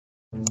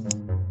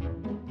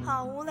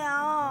好无聊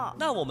哦。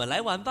那我们来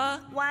玩吧。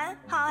玩？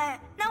好耶，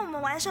那我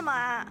们玩什么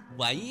啊？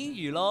玩英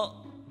语咯。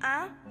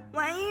啊？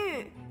玩英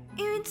语？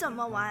英语怎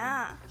么玩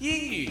啊？英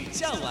语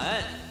酱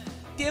玩，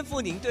颠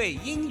覆您对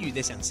英语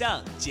的想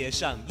象，接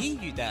上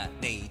英语的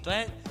那一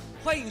端。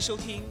欢迎收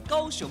听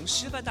高雄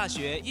师范大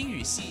学英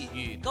语系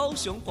与高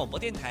雄广播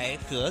电台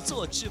合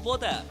作制播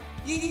的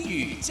英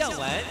语酱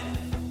玩。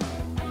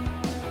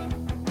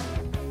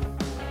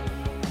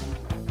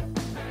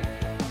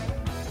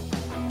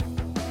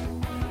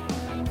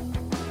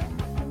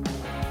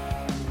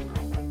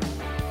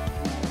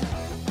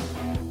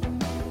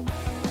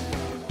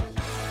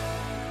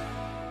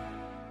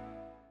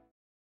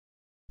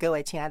各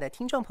位亲爱的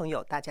听众朋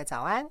友，大家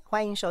早安，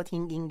欢迎收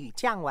听英语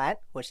酱玩，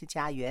我是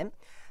嘉媛。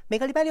每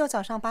个礼拜六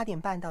早上8点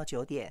半到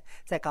9点，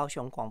在高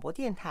雄广播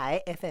电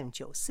台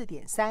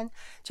FM94.3，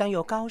将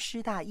由高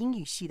师大英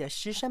语系的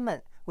师生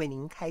们为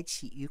您开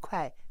启愉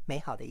快美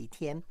好的一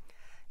天。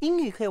英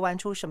语可以玩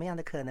出什么样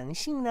的可能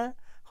性呢？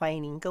欢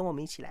迎您跟我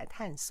们一起来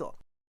探索。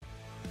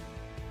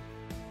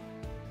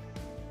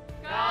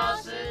高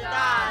师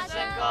大深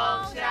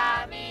攻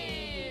虾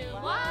米，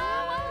哇！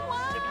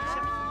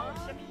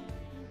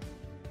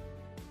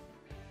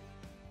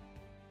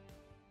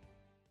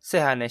细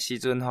汉的时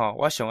阵吼，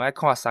我上爱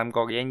看《三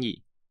国演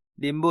义》，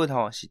人物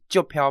吼是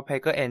足漂泊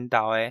佮缘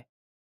投的，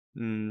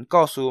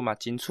故事嘛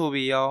真趣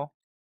味哦。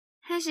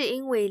迄是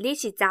因为你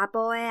是查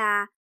甫的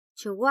啊，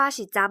像我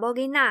是查某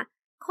囡仔，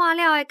看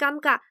了的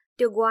感觉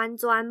就完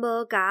全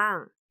无同。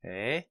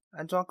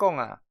安怎讲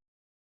啊？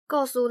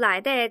故事内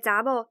底的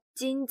查某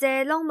真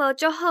侪拢无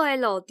足好的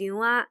路场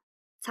啊，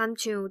参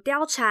像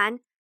貂蝉，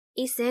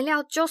伊生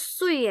了足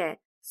水的。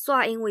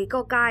煞因为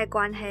国家的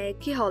关系，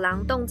去互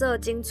人当作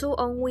争取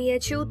王位的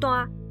手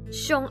段，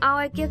上后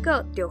的结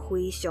果就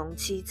非常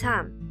凄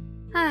惨。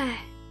唉，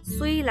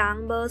水人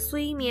无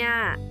水命。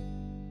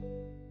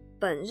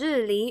本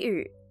日俚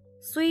语：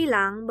水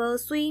人无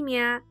水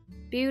命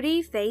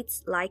 ，Beauty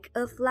fades like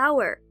a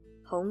flower，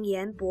 红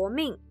颜薄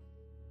命。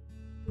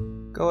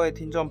各位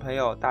听众朋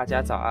友，大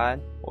家早安，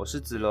我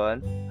是子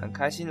伦，很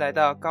开心来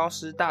到高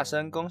师大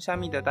声攻虾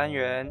米的单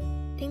元。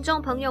听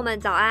众朋友们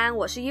早安，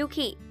我是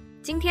Yuki。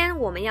今天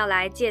我们要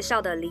来介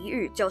绍的俚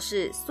语就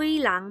是水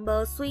人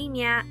无水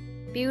命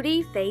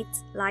Beauty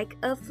fades like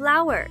a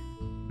flower。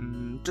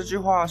 这句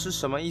话是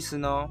什么意思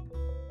呢？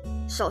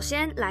首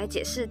先来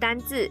解释单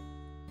字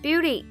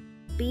Beauty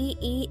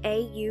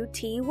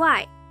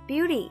B-E-A-U-T-Y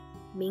Beauty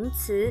名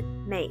词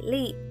美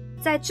丽，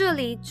在这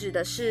里指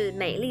的是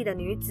美丽的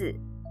女子。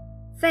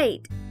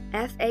 Fade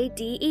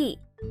F-A-D-E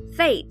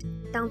Fade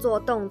当作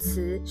动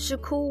词是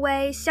枯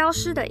萎消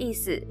失的意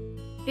思。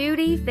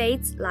Beauty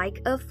fades like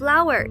a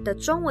flower 的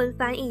中文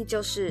翻译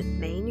就是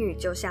美女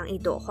就像一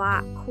朵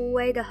花，枯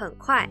萎得很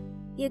快，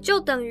也就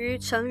等于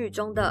成语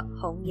中的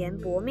红颜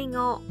薄命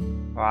哦。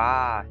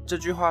哇，这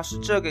句话是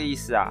这个意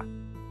思啊！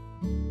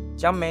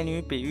将美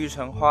女比喻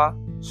成花，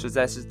实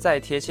在是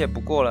再贴切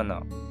不过了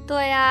呢。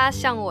对啊，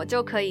像我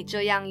就可以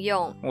这样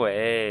用。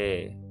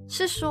喂，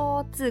是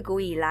说自古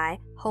以来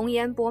红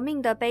颜薄命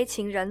的悲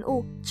情人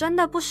物真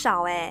的不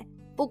少耶，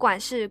不管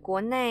是国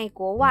内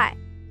国外。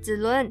子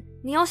伦，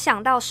你有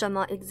想到什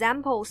么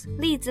examples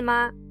例子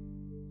吗？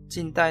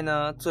近代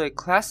呢，最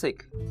classic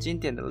经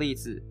典的例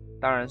子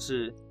当然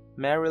是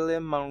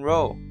Marilyn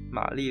Monroe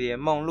玛丽莲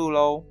梦露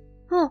咯。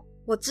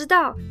我知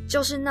道，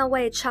就是那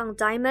位唱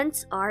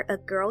Diamonds are a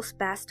girl's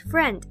best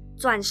friend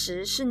钻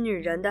石是女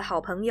人的好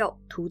朋友，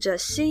涂着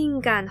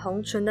性感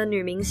红唇的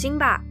女明星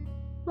吧。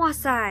哇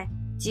塞，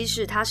即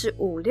使她是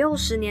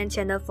50-60年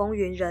前的风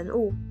云人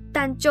物，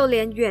但就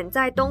连远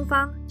在东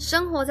方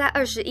生活在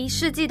21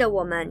世纪的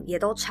我们也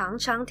都常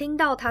常听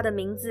到她的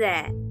名字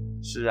耶。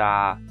是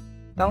啊，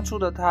当初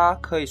的她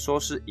可以说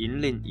是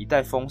引领一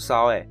代风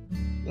骚耶，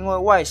因为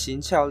外形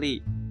俏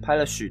丽，拍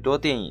了许多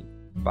电影，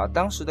把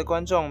当时的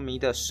观众迷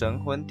得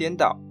神魂颠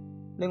倒。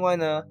另外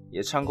呢，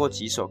也唱过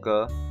几首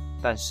歌，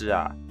但是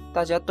啊，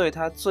大家对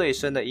她最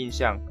深的印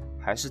象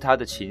还是她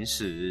的情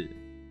史。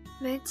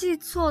没记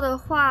错的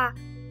话，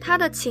她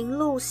的情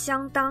路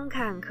相当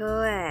坎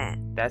坷耶。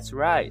 That's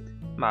right，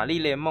 玛丽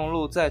莲梦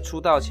露在出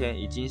道前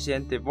已经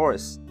先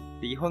divorce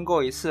离婚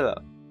过一次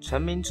了，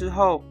成名之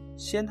后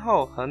先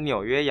后和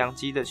纽约洋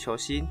基的球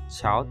星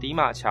乔迪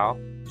马乔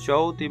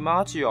Joe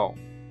DiMaggio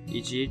以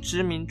及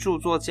知名著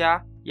作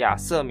家亚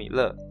瑟米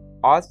勒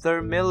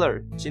Arthur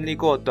Miller 经历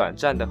过短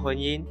暂的婚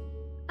姻。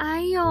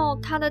哎呦，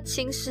她的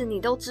情史你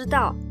都知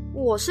道，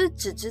我是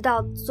只知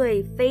道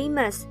最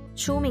famous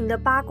出名的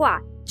八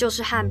卦就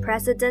是和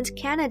President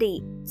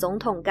Kennedy 总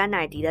统甘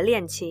乃迪的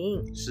恋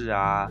情。是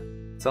啊，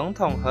总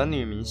统和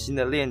女明星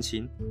的恋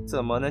情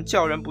怎么能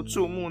叫人不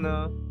注目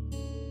呢？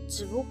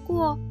只不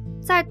过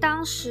在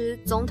当时，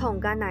总统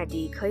甘乃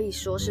迪可以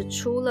说是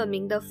出了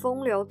名的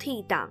风流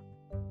倜傥，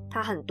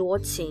他很多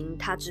情，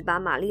他只把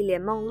玛丽莲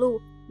梦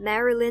露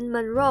Marilyn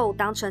Monroe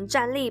当成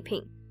战利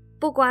品，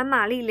不管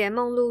玛丽莲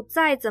梦露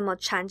再怎么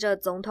缠着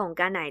总统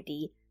甘乃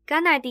迪，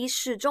甘乃迪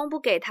始终不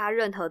给他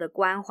任何的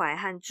关怀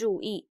和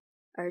注意。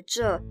而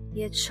这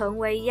也成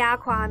为压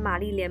垮玛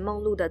丽莲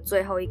梦露的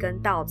最后一根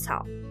稻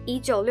草。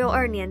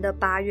1962年的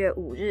8月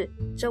5日，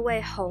这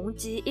位红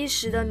极一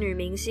时的女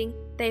明星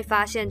被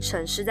发现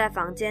沉尸在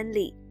房间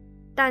里，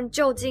但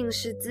究竟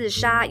是自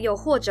杀又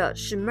或者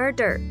是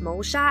murder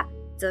谋杀，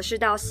则是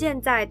到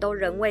现在都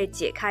仍未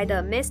解开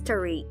的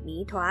mystery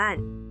谜团。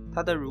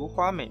她的如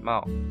花美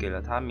貌给了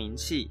她名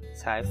气、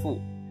财富，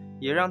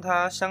也让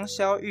她香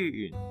消玉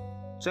殒，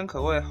真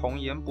可谓红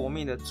颜薄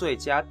命的最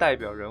佳代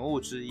表人物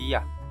之一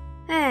啊。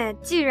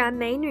既然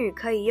美女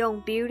可以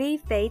用 beauty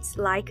fades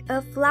like a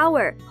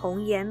flower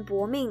红颜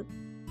薄命，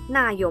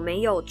那有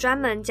没有专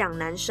门讲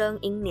男生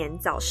英年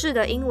早逝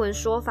的英文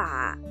说法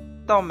啊？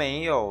倒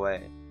没有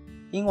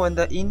英文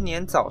的英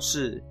年早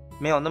逝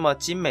没有那么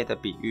精美的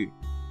比喻，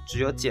只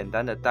有简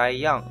单的 die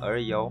young 而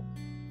已哦。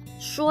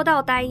说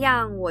到 die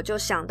young， 我就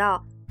想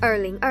到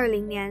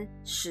2020年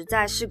实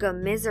在是个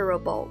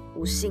miserable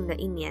不幸的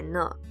一年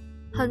呢。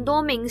很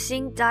多明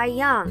星 die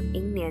young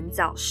英年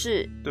早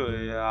逝。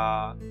对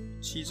啊，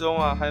其中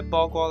还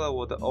包括了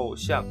我的偶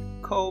像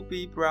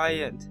Kobe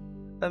Bryant，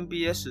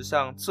 NBA 史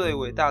上最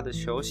伟大的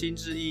球星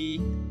之一。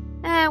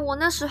我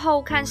那时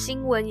候看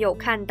新闻有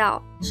看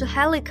到是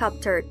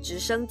helicopter 直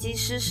升机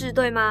失事，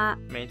对吗？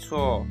没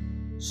错，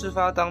事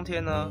发当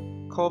天呢，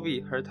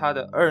 Kobe 和他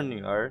的二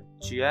女儿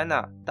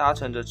Gianna 搭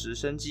乘着直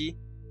升机，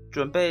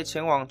准备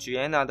前往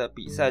Gianna 的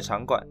比赛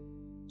场馆，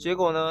结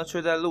果呢，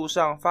却在路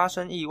上发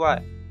生意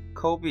外，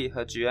 Kobe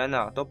和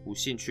Gianna 都不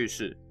幸去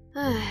世。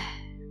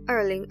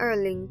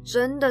2020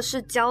真的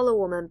是教了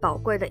我们宝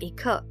贵的一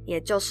课，也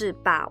就是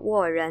把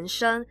握人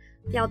生，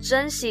要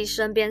珍惜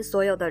身边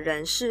所有的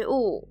人事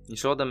物。你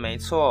说的没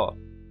错，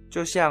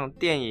就像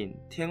电影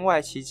《天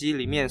外奇迹》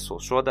里面所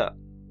说的，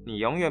你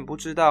永远不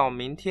知道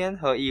明天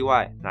和意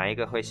外哪一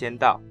个会先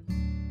到。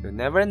You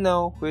never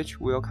know which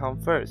will come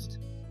first,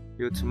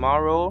 your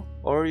tomorrow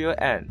or your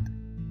end.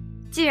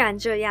 既然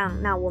这样，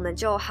那我们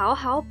就好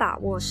好把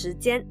握时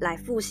间，来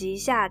复习一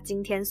下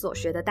今天所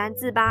学的单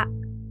字吧。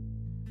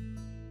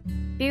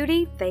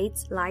Beauty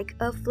fades like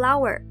a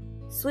flower，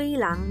 水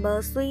人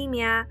无水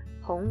命，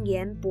红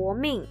颜薄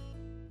命。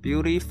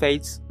Beauty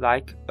fades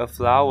like a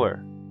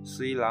flower，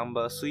 水人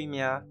无水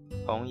命，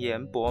红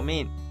颜薄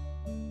命。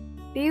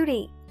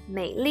Beauty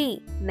美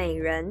丽美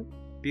人。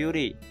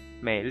Beauty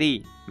美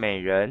丽美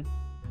人。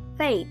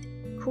Fade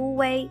枯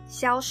萎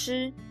消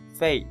失。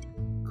Fade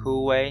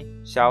枯萎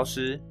消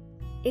失。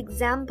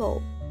Example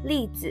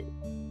例子。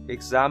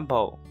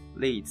Example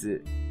例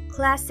子。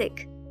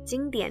Classic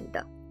经典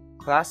的。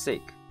Classic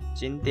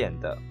经典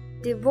的。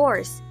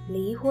Divorce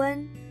离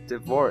婚。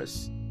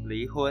Divorce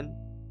离婚。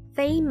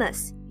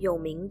Famous 有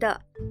名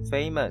的。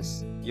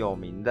Famous 有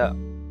名的。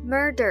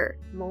Murder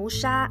谋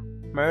杀。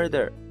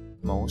Murder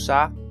谋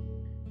杀。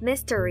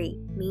Mystery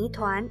谜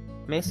团。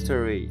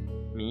Mystery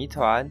谜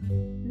团。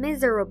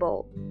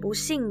Miserable 不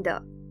幸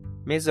的。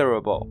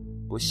Miserable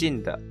不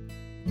幸的。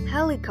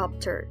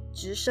Helicopter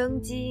直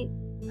升机。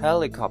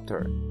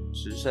Helicopter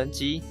直升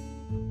机。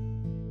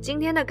今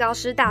天的高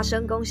师大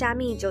声公虾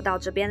米就到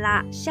这边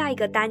啦，下一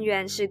个单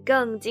元是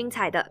更精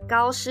彩的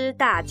高师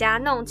大家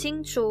弄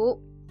清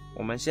楚。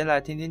我们先来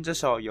听听这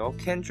首由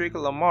Kendrick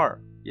Lamar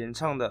演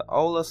唱的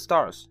All the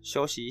Stars，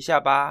 休息一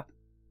下吧。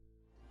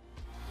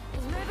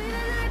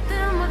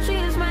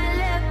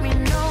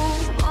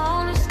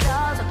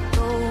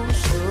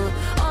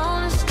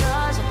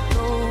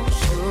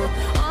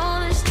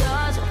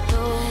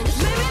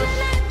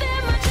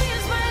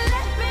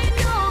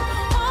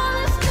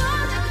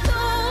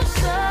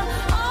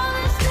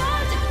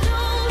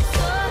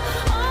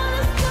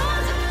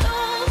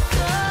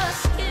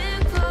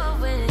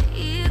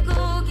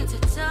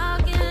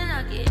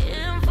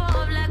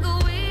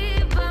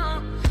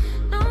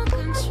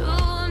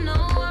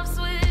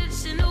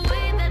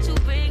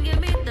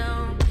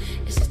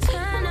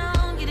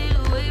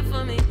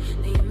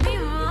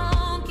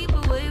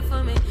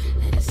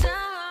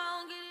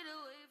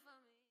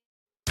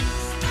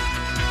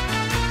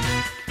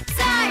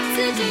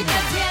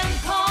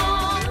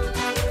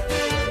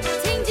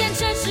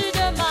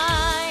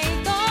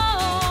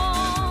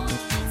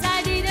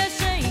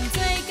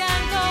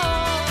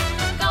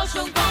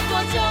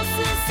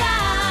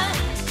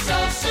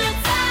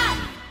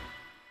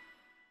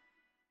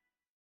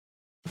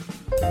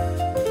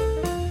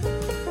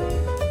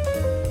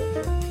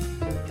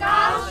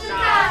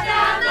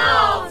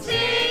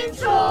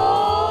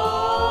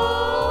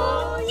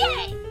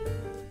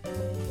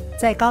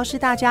在高师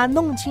大家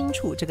弄清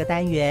楚这个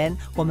单元，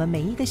我们每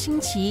一个星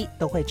期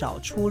都会找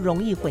出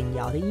容易混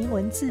淆的英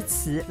文字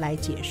词来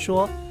解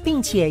说，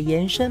并且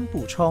延伸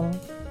补充，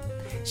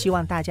希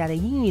望大家的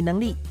英语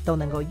能力都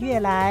能够越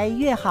来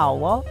越好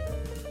哦。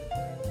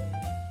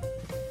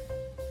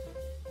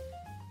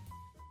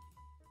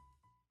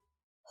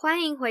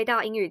欢迎回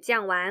到英语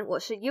酱玩，我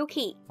是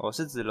Yuki， 我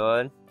是子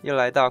伦，又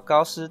来到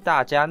高师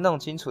大家弄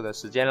清楚的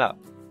时间了。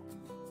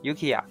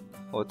Yuki 啊，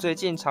我最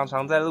近常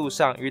常在路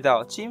上遇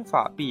到金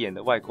发碧眼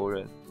的外国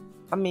人，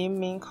明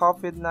明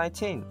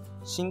COVID-19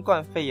 新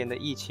冠肺炎的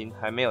疫情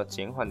还没有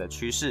减缓的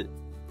趋势，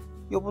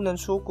又不能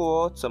出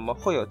国，怎么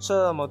会有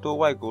这么多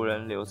外国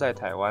人留在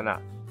台湾啊？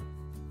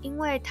因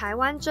为台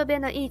湾这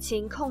边的疫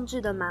情控制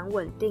得蛮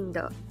稳定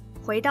的，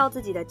回到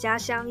自己的家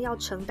乡要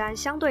承担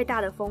相对大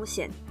的风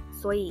险，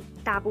所以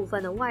大部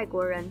分的外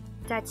国人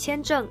在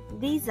签证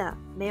Visa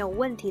没有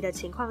问题的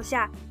情况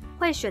下，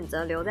会选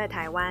择留在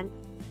台湾。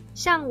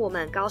像我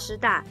们高师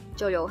大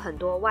就有很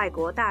多外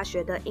国大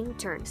学的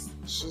interns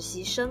实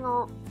习生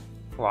哦。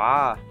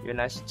哇，原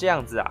来是这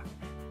样子啊！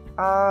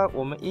啊，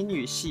我们英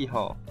语系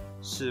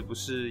是不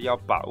是要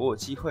把握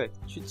机会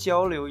去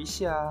交流一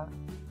下？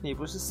你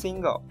不是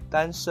single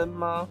单身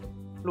吗？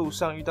路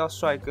上遇到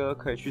帅哥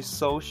可以去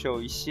social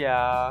一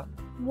下。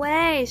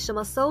喂，什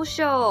么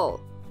social？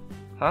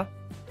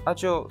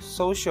 就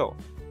social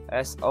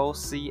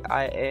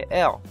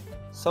SOCIAL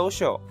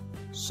social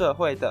社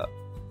会的，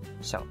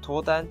想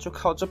脱单就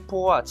靠这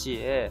波啊，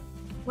姐。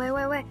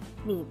喂，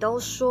你都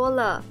说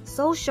了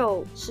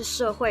social 是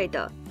社会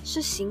的，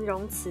是形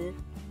容词，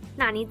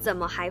那你怎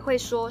么还会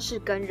说是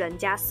跟人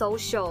家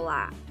social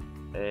啦？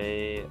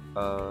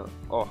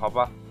好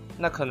吧，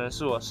那可能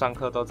是我上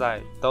课都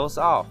在 doze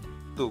off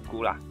度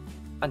孤啦。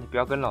你不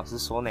要跟老师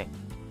说呢。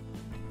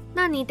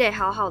那你得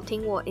好好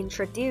听我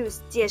introduce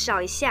介绍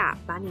一下，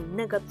把你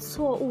那个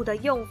错误的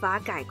用法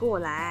改过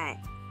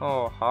来。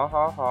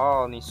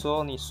好，你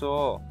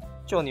说，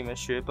就你们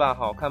学霸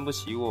看不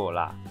起我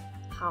啦。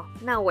好，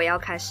那我要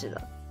开始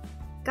了。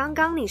刚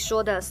刚你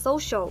说的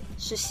social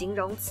是形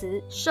容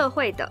词，社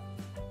会的，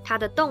它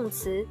的动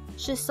词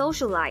是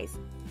socialize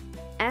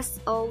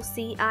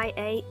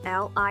SOCIALIZE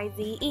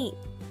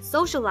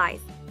socialize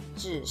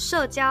指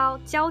社交、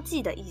交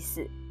际的意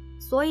思。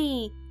所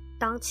以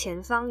当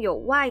前方有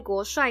外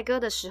国帅哥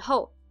的时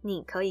候，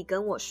你可以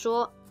跟我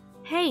说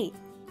Hey,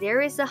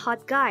 there is a hot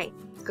guy,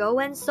 go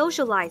and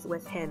socialize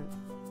with him.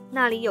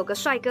 那里有个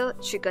帅哥，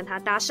去跟他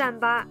搭讪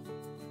吧。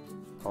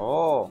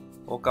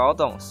我搞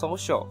懂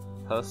social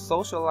和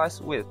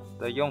socialize with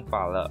的用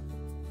法了，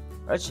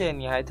而且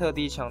你还特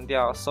地强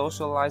调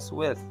socialize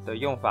with 的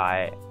用法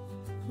耶。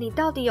你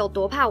到底有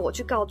多怕我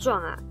去告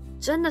状啊？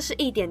真的是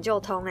一点就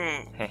通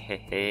耶。嘿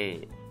嘿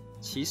嘿，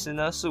其实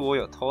呢是我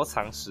有偷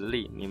藏实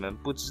力，你们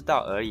不知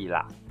道而已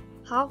啦。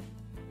好，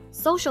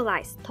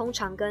 socialize 通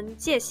常跟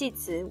介系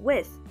词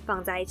with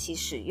放在一起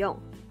使用，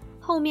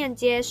后面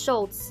接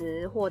受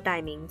词或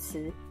代名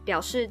词，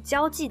表示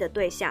交际的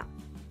对象。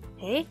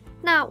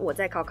那我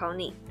再考考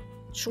你，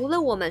除了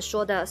我们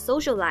说的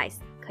socialize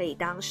可以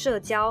当社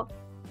交，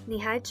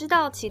你还知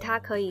道其他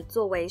可以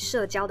作为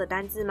社交的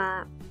单字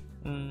吗？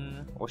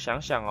我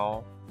想想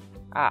哦。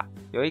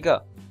有一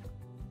个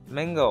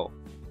mingle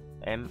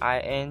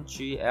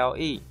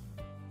MINGLE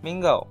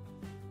mingle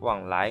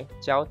往来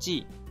交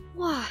际。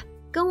哇，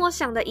跟我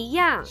想的一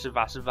样。是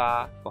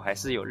吧？我还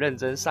是有认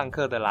真上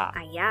课的啦。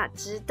哎呀，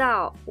知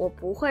道，我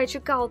不会去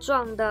告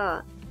状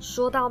的。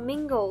说到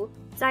mingle，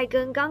 再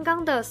跟刚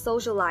刚的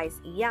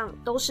socialize 一样，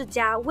都是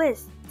加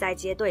with 再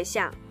接对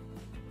象。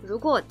如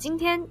果今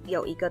天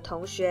有一个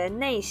同学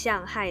内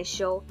向害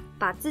羞，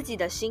把自己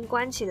的心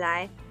关起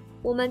来，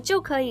我们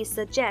就可以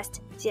suggest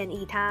建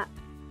议他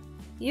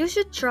You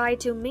should try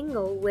to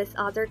mingle with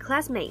other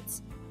classmates.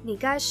 你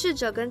该试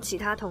着跟其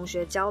他同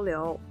学交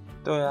流。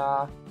对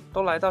啊，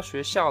都来到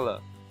学校了，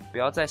不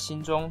要在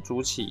心中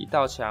筑起一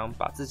道墙，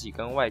把自己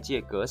跟外界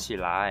隔起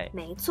来。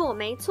没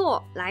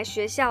错，来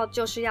学校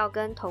就是要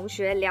跟同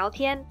学聊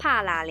天，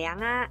怕喇凉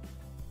啊。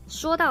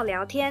说到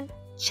聊天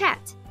 ，chat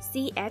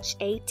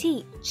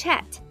CHAT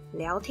chat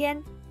聊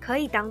天可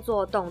以当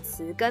作动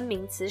词跟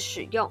名词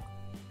使用。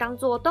当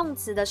作动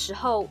词的时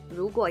候，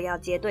如果要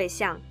接对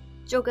象，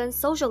就跟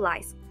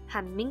socialize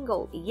和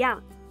mingle 一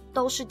样，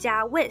都是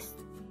加 with。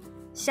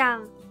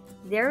像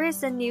There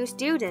is a new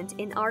student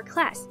in our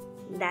class.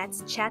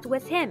 Let's chat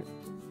with him.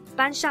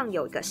 班上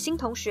有一个新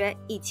同学，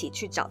一起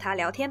去找他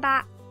聊天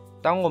吧。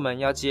当我们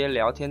要接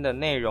聊天的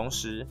内容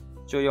时，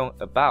就用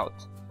about。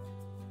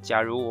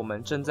假如我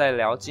们正在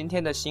聊今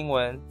天的新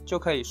闻，就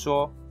可以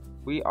说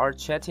We are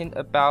chatting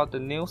about the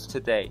news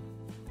today.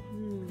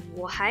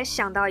 我还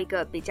想到一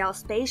个比较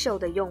special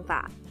的用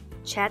法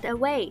 ，chat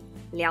away，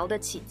 聊得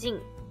起劲。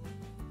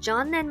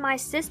John and my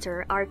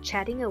sister are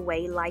chatting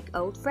away like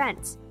old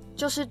friends.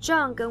 就是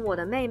John 跟我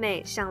的妹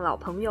妹像老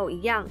朋友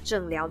一样，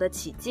正聊得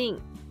起劲。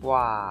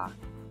哇，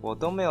我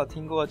都没有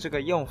听过这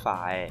个用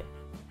法耶。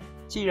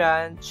既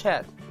然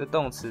chat 的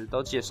动词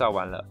都介绍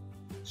完了，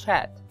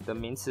 chat 的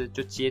名词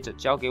就接着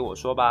交给我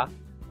说吧。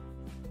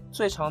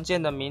最常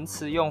见的名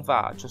词用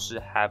法就是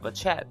have a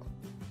chat，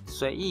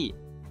 随意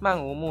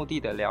漫无目的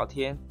的聊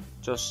天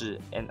就是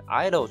an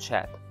idle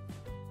chat，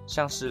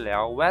 像是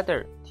聊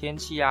weather 天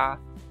气啊，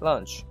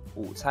 lunch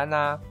午餐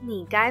啊。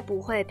你该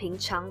不会平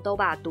常都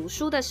把读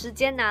书的时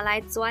间拿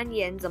来钻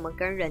研怎么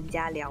跟人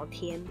家聊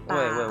天吧？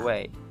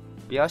喂，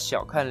不要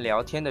小看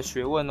聊天的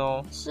学问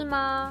哦。是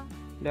吗？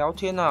聊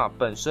天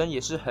本身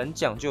也是很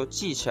讲究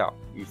技巧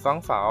与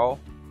方法哦。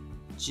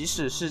即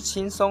使是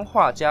轻松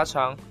话家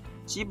常，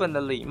基本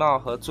的礼貌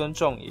和尊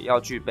重也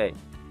要具备。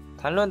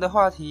谈论的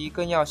话题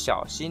更要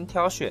小心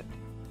挑选，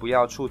不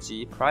要触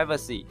及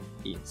privacy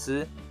隐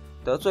私，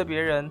得罪别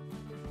人。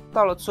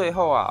到了最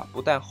后啊，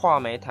不但话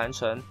没谈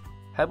成，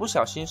还不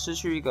小心失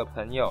去一个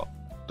朋友，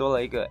多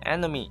了一个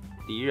enemy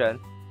敌人。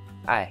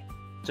哎，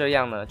这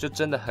样呢就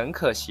真的很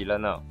可惜了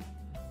呢。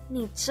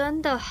你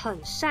真的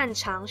很擅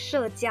长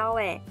社交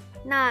耶，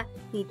那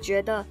你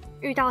觉得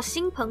遇到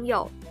新朋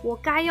友，我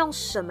该用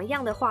什么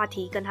样的话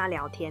题跟他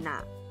聊天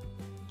啊？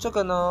这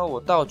个呢，我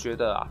倒觉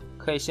得啊，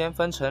可以先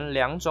分成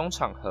2种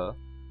场合，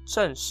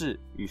正式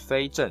与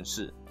非正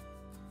式。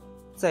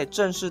在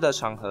正式的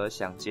场合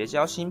想结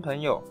交新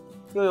朋友，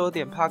又有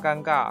点怕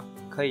尴尬，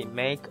可以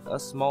make a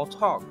small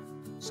talk，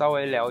 稍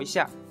微聊一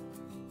下。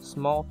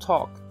Small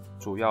talk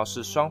主要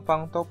是双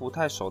方都不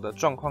太熟的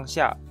状况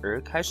下而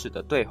开始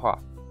的对话，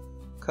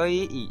可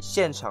以以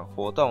现场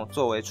活动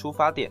作为出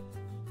发点，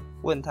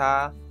问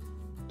他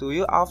Do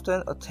you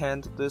often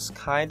attend this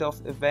kind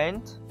of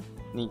event？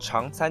 你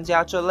常参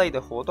加这类的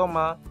活动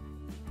吗？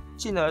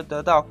进而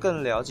得到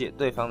更了解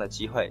对方的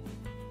机会。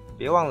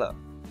别忘了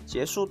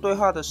结束对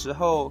话的时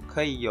候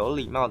可以有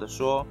礼貌的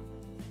说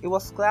It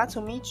was glad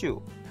to meet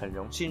you， 很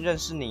荣幸认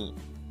识你，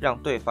让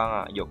对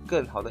方有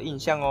更好的印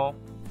象哦。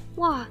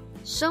哇，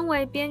身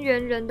为边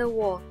缘人的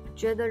我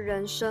觉得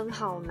人生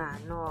好难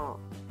哦。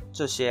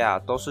这些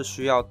都是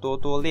需要多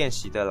多练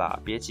习的啦，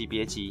别急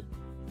别急。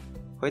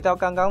回到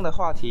刚刚的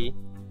话题，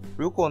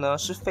如果呢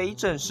是非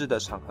正式的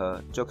场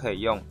合，就可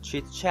以用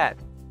chit chat，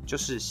 就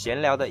是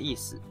闲聊的意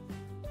思，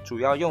主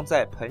要用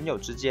在朋友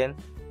之间，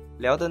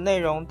聊的内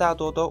容大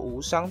多都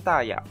无伤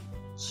大雅。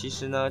其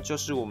实呢就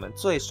是我们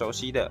最熟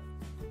悉的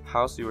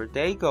How's your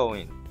day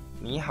going？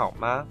 你好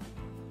吗？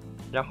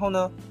然后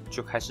呢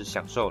就开始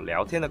享受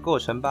聊天的过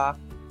程吧。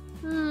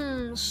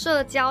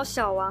社交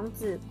小王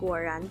子果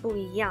然不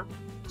一样，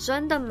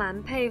真的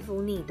蛮佩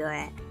服你的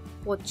耶。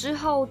我之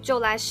后就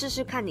来试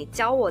试看你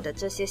教我的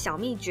这些小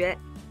秘诀。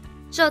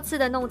这次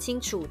的弄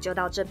清楚就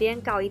到这边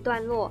告一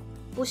段落，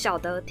不晓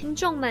得听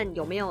众们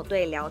有没有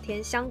对聊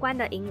天相关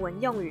的英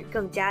文用语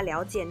更加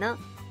了解呢？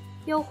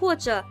又或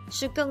者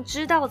是更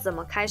知道怎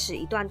么开始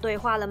一段对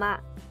话了吗？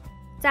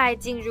在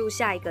进入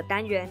下一个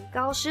单元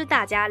高师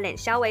大家冷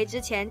消维之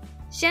前，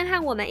先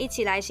和我们一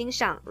起来欣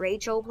赏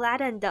Rachel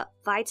Platten 的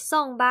Fight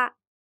Song 吧。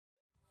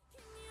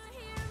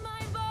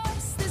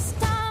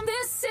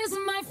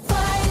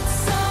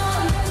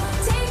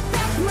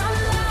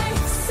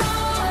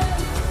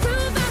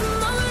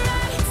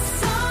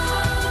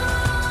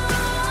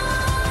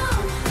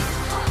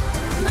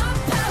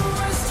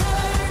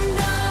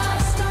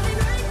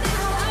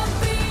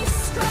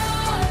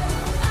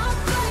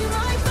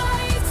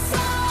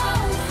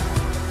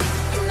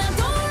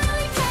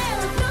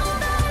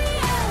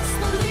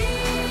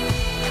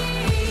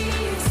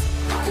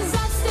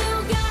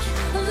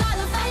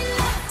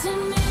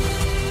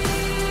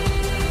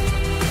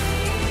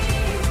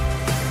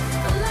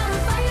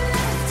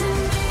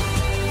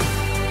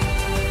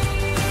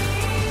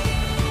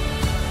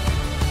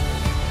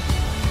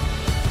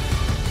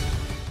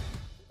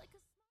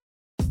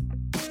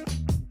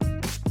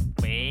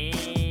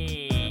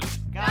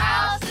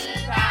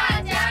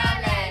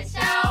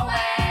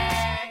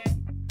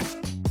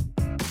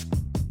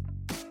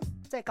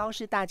在高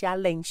师大家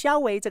冷消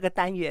维这个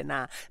单元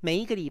每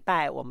一个礼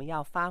拜我们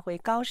要发挥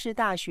高师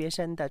大学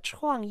生的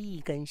创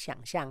意跟想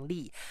象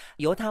力，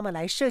由他们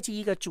来设计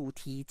一个主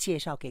题，介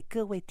绍给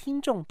各位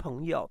听众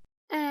朋友。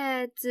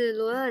子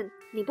伦，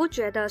你不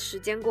觉得时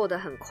间过得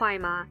很快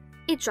吗？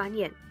一转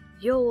眼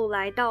又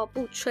来到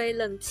不吹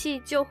冷气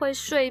就会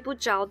睡不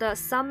着的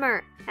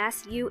Summer，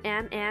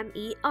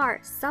 S-U-M-M-E-R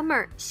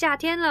Summer， 夏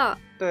天了。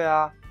对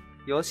啊，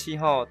尤其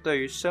对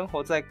于生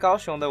活在高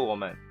雄的我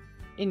们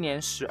，1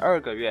年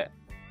12个月，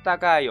大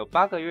概有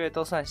8个月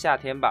都算夏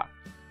天吧。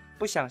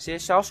不想些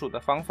消暑的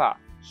方法，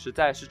实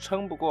在是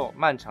撑不过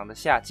漫长的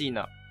夏季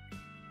呢。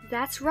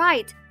 That's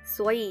right，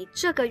 所以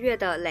这个月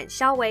的冷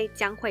消维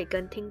将会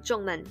跟听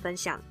众们分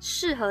享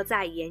适合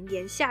在炎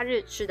炎夏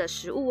日吃的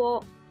食物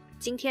哦。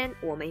今天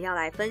我们要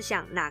来分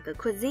享哪个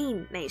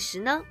cuisine 美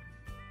食呢？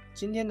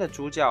今天的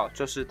主角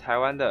就是台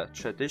湾的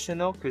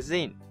traditional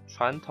cuisine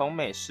传统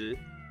美食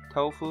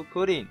tofu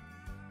pudding，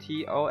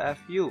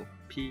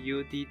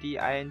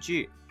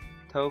 T-O-F-U-P-U-D-D-I-N-G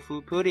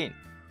tofu pudding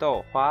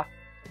豆花。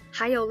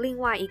还有另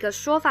外一个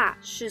说法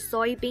是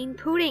soybean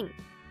pudding，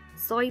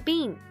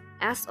 soybean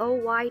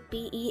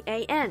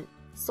S-O-Y-B-E-A-N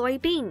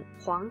soybean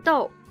黄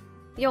豆，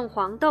用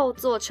黄豆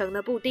做成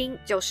的布丁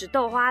就是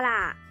豆花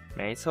啦。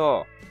没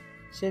错，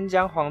先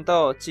将黄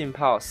豆浸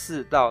泡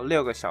4到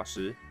6个小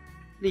时，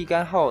沥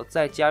干后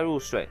再加入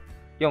水，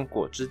用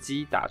果汁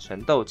机打成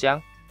豆浆，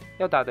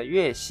要打得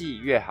越细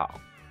越好。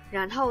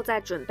然后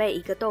再准备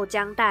一个豆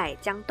浆袋，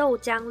将豆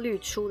浆滤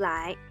出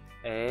来。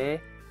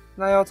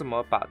那要怎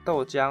么把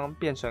豆浆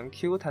变成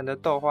Q 弹的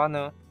豆花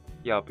呢？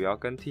要不要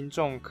跟听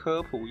众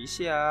科普一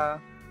下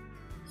啊？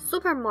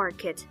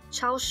 Supermarket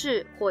超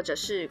市或者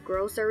是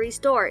grocery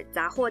store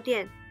杂货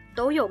店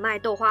都有卖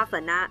豆花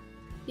粉啊。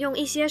用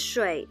一些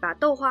水把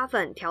豆花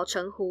粉调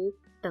成糊，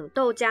等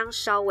豆浆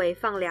稍微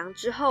放凉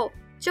之后，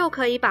就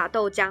可以把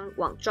豆浆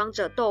往装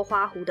着豆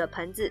花糊的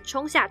盆子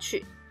冲下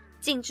去，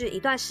静置一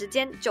段时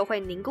间就会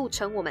凝固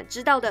成我们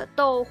知道的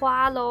豆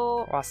花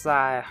咯。哇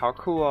塞，好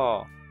酷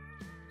哦！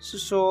是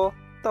说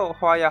豆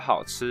花要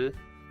好吃，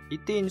一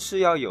定是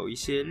要有一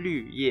些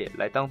绿叶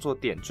来当做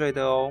点缀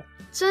的哦。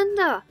真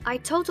的 ，I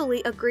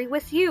totally agree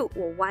with you，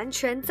 我完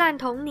全赞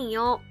同你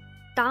哦。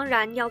当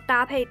然要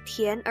搭配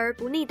甜而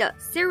不腻的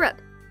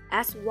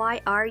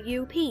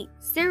syrup，syrup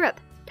syrup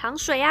糖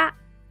水啊。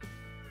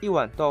一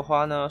碗豆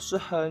花呢，是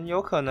很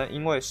有可能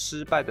因为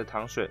失败的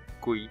糖水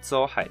贵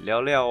州海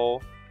料料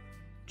哦。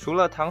除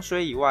了糖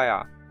水以外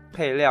啊，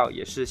配料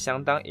也是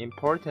相当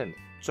important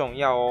重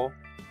要哦。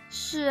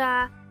是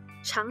啊，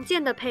常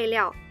见的配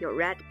料有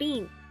red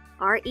bean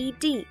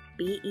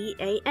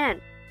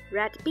R-E-D-B-E-A-N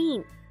red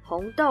bean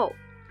红豆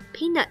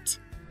peanut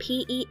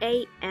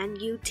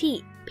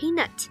P-E-A-N-U-T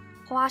peanut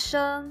花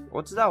生。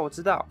我知道，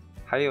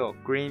还有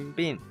green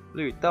bean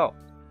绿豆。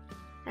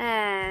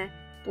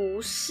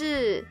不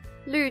是，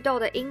绿豆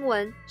的英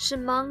文是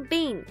mung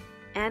bean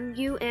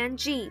M-U-N-G-B-E-A-N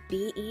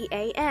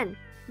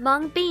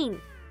mung bean。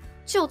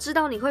就知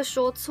道你会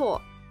说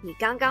错，你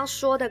刚刚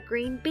说的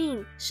green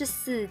bean 是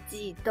四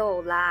季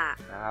豆啦。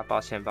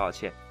抱歉，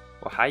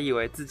我还以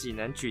为自己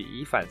能举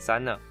一反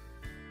三呢。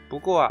不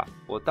过啊，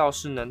我倒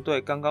是能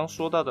对刚刚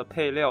说到的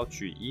配料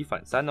举一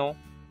反三哦。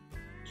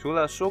除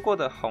了说过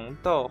的红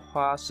豆、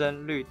花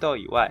生、绿豆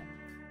以外，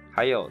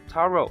还有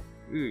taro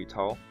芋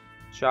头、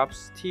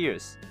chops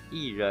tears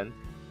薏仁、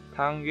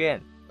汤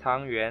圆、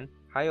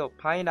还有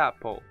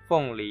pineapple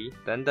凤梨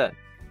等等。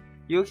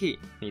Yuki，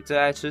 你最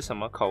爱吃什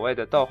么口味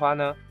的豆花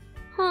呢？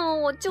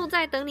我就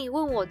在等你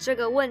问我这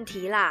个问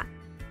题啦。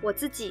我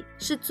自己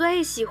是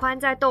最喜欢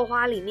在豆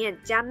花里面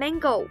加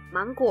mango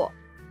芒果，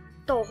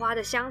豆花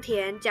的香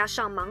甜加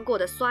上芒果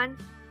的酸，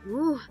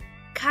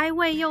开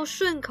胃又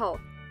顺口，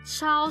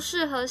超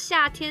适合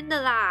夏天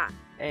的啦。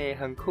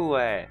很酷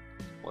耶，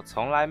我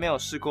从来没有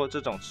试过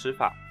这种吃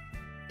法。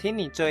听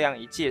你这样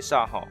一介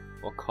绍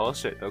我口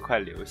水都快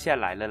流下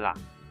来了啦。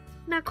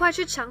那快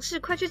去尝试！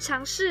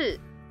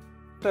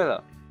对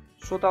了，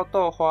说到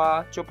豆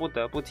花，就不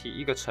得不提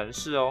一个城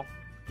市哦，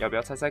要不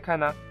要猜猜看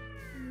呢？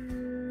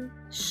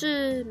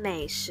是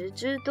美食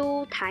之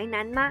都台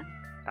南吗？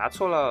答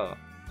错了，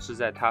是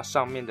在它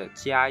上面的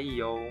嘉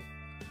义哦。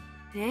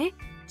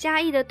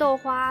嘉义的豆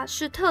花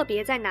是特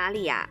别在哪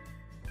里啊？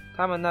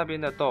他们那边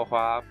的豆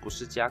花不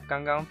是加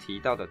刚刚提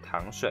到的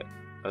糖水，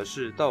而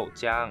是豆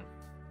浆。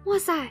哇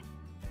塞，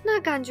那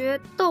感觉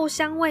豆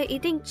香味一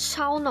定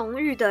超浓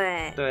郁的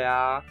耶。对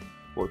啊，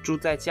我住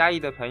在嘉义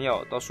的朋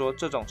友都说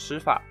这种吃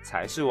法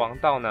才是王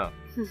道呢。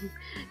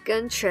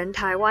跟全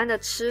台湾的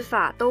吃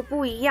法都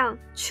不一样，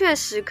确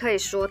实可以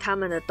说他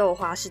们的豆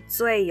花是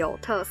最有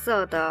特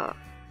色的。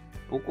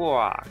不过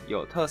啊，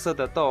有特色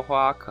的豆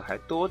花可还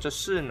多着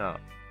是呢。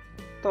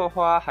豆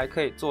花还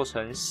可以做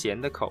成咸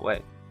的口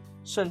味，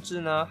甚至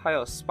呢还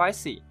有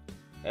spicy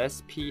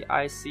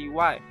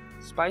S-P-I-C-Y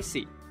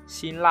spicy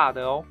辛辣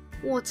的哦。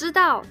我知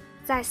道，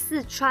在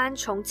四川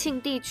重庆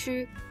地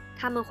区，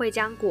他们会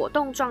将果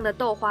冻状的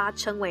豆花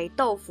称为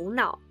豆腐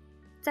脑，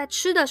在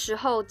吃的时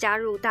候加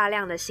入大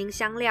量的辛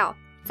香料，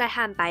再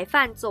和白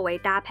饭作为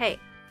搭配。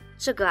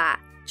这个啊，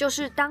就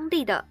是当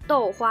地的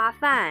豆花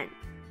饭。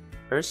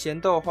而咸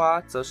豆花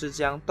则是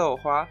将豆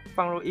花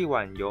放入一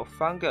碗由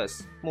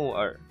fungus 木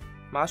耳、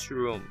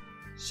mushroom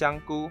香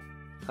菇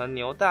和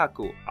牛大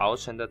骨熬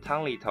成的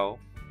汤里头。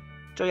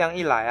这样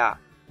一来啊，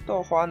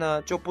豆花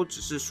呢就不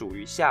只是属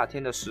于夏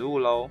天的食物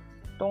咯，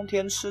冬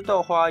天吃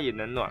豆花也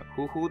能暖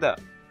乎乎的。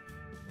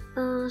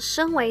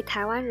身为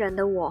台湾人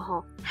的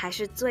我还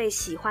是最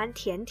喜欢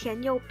甜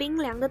甜又冰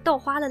凉的豆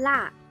花了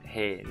啦。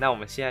那我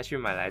们现在去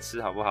买来吃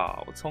好不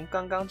好？我从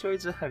刚刚就一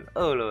直很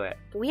饿了耶。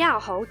不要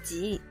猴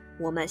急，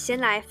我们先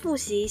来复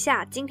习一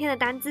下今天的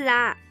单字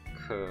啊。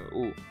可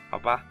恶，好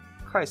吧，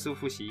快速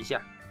复习一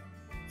下。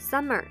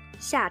Summer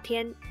夏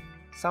天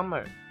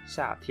Summer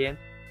夏天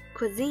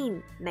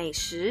Cuisine 美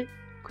食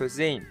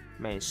Cuisine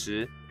美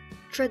食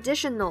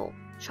Traditional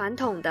传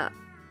统的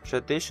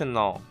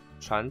Traditional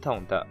传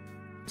统的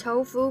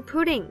Tofu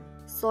pudding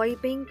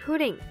Soybean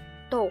pudding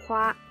豆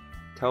花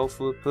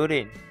Tofu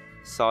pudding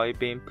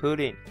Soybean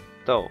pudding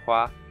豆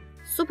花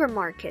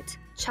Supermarket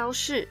超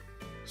市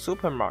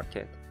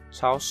Supermarket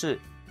超市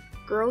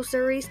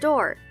Grocery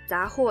store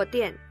杂货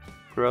店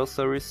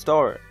Grocery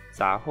store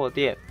杂货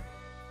店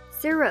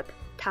Syrup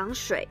糖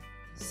水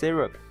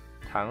Syrup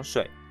糖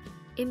水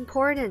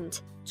Important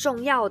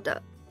重要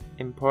的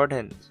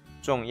Important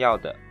重要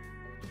的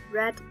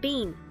Red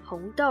bean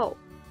红豆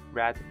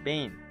Red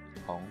bean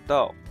红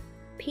豆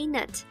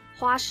Peanut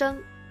花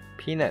生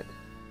Peanut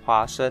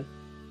花生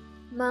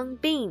Mung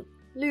bean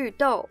绿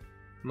豆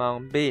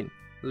Mung bean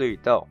绿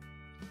豆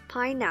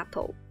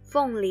Pineapple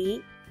凤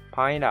梨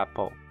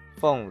Pineapple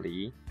凤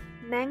梨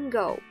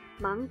Mango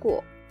芒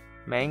果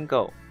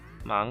Mango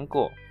芒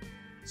果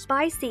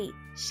Spicy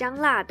香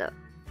辣的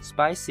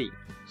Spicy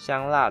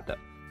香辣的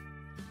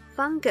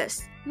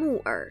Fungus 木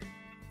耳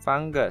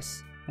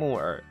Fungus 木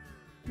耳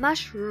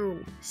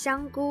Mushroom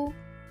香菇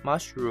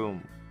Mushroom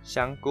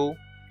香菇。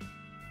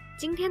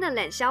今天的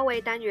冷消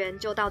微单元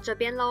就到这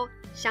边咯，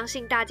相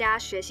信大家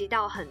学习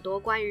到很多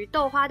关于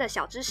豆花的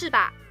小知识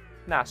吧。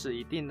那是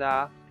一定的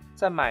啊，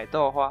在买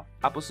豆花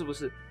啊，不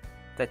是，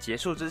在结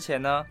束之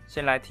前呢，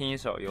先来听一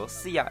首由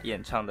Sia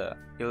演唱的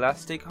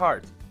Elastic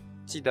Heart。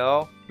记得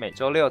哦，每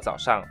周六早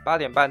上8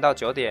点半到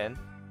9点，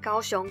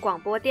高雄广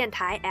播电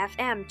台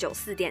FM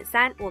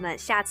 94.3，我们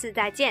下次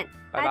再见，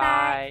拜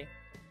拜。